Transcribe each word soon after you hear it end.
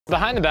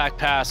Behind the back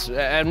pass,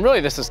 and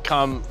really this has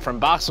come from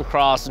box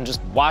lacrosse and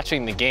just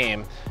watching the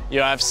game, you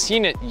know, I've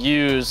seen it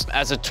used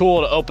as a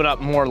tool to open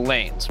up more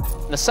lanes.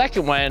 The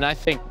second way, and I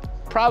think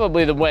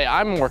probably the way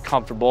I'm more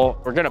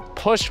comfortable, we're gonna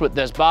push with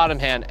this bottom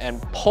hand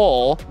and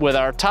pull with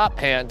our top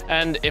hand.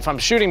 And if I'm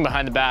shooting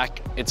behind the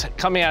back, it's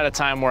coming at a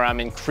time where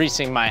I'm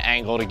increasing my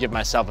angle to give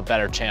myself a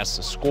better chance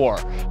to score.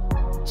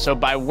 So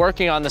by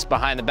working on this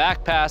behind the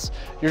back pass,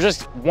 you're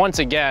just, once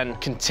again,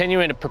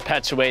 continuing to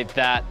perpetuate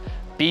that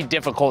be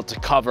difficult to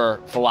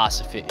cover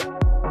philosophy.